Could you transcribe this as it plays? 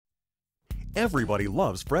Everybody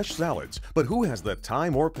loves fresh salads, but who has the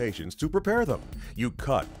time or patience to prepare them? You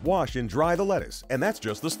cut, wash, and dry the lettuce, and that's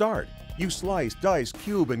just the start. You slice, dice,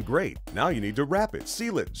 cube, and grate. Now you need to wrap it,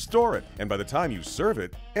 seal it, store it, and by the time you serve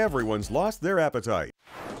it, everyone's lost their appetite.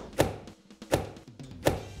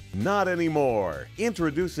 Not anymore!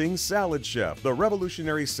 Introducing Salad Chef, the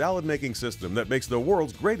revolutionary salad-making system that makes the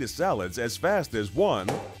world's greatest salads as fast as 1,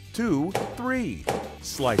 2, 3.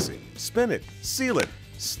 Slicing, spin it, seal it,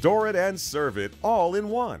 store it, and serve it all in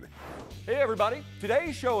one. Hey everybody,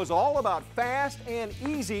 today's show is all about fast and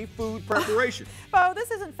easy food preparation. Bo,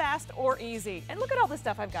 this isn't fast or easy. And look at all this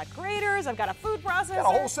stuff. I've got graters, I've got a food processor.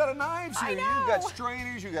 Got a whole set of knives here. I know. You've got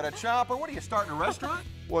strainers, you've got a chopper. What are you, starting a restaurant?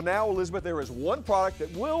 Well now, Elizabeth, there is one product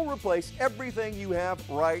that will replace everything you have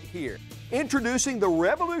right here. Introducing the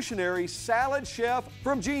revolutionary Salad Chef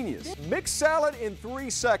from Genius. Mix salad in 3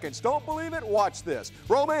 seconds. Don't believe it? Watch this.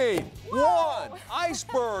 Romaine, Whoa. 1.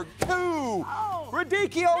 Iceberg, 2. Oh.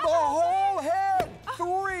 Radicchio, the whole head,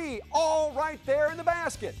 3. All right there in the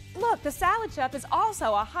basket. Look, the Salad Chef is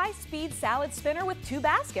also a high-speed salad spinner with 2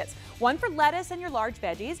 baskets. One for lettuce and your large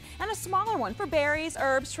veggies, and a smaller one for berries,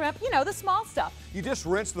 herbs, shrimp, you know, the small stuff. You just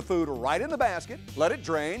rinse the food right in the basket, let it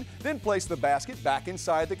drain, then place the basket back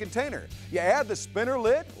inside the container. You add the spinner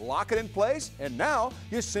lid, lock it in place, and now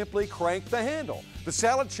you simply crank the handle. The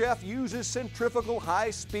Salad Chef uses centrifugal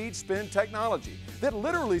high-speed spin technology that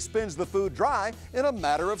literally spins the food dry in a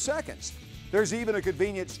matter of seconds. There's even a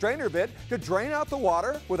convenient strainer bit to drain out the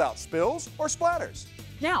water without spills or splatters.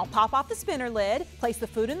 Now, pop off the spinner lid, place the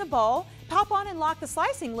food in the bowl, pop on and lock the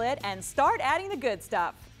slicing lid, and start adding the good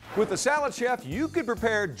stuff. With the Salad Chef, you can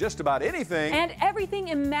prepare just about anything. And everything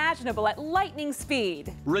imaginable at lightning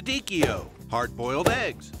speed. Radicchio, hard-boiled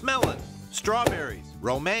eggs, melon, strawberries,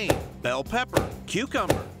 romaine, bell pepper,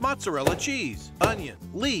 cucumber, mozzarella cheese, onion,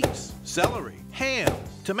 leeks, celery, ham,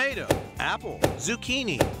 tomato, apple,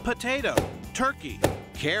 zucchini, potato, turkey,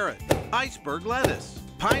 carrot, iceberg lettuce,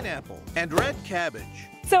 pineapple, and red cabbage.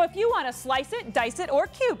 So if you want to slice it, dice it, or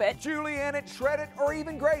cube it, Julienne it, shred it, or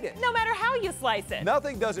even grate it. no matter how you slice it,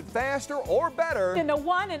 Nothing does it faster or better than the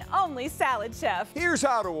one and only Salad Chef. Here's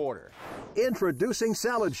how to order. Introducing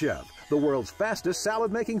Salad Chef, the world's fastest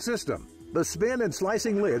salad-making system. The spin and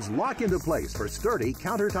slicing lids lock into place for sturdy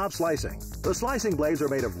countertop slicing. The slicing blades are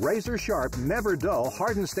made of razor-sharp, never-dull,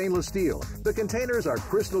 hardened stainless steel. The containers are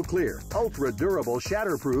crystal clear, ultra-durable,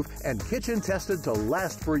 shatterproof, and kitchen-tested to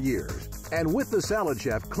last for years. And with the Salad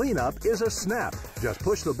Chef, cleanup is a snap. Just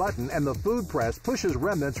push the button and the food press pushes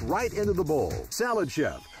remnants right into the bowl. Salad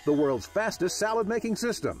Chef, the world's fastest salad-making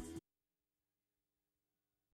system.